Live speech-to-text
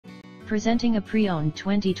Presenting a pre-owned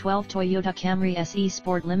 2012 Toyota Camry SE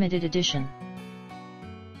Sport Limited Edition.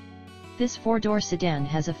 This four-door sedan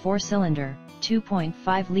has a four-cylinder,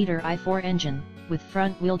 2.5-liter i4 engine, with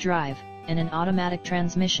front-wheel drive, and an automatic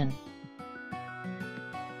transmission.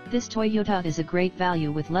 This Toyota is a great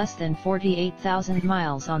value with less than 48,000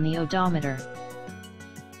 miles on the odometer.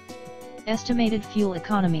 Estimated fuel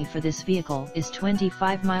economy for this vehicle is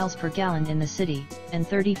 25 miles per gallon in the city, and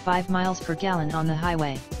 35 miles per gallon on the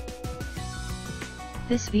highway.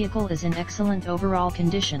 This vehicle is in excellent overall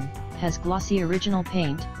condition, has glossy original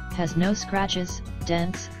paint, has no scratches,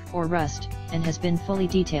 dents, or rust, and has been fully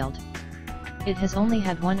detailed. It has only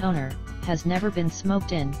had one owner, has never been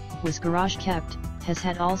smoked in, was garage kept, has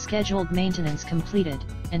had all scheduled maintenance completed,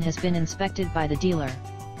 and has been inspected by the dealer.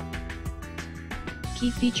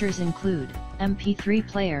 Key features include MP3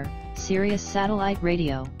 player, Sirius satellite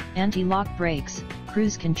radio, anti-lock brakes,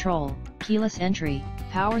 cruise control, keyless entry,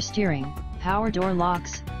 power steering, power door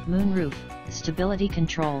locks, moonroof, stability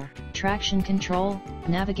control, traction control,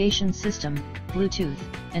 navigation system, Bluetooth,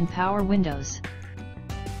 and power windows.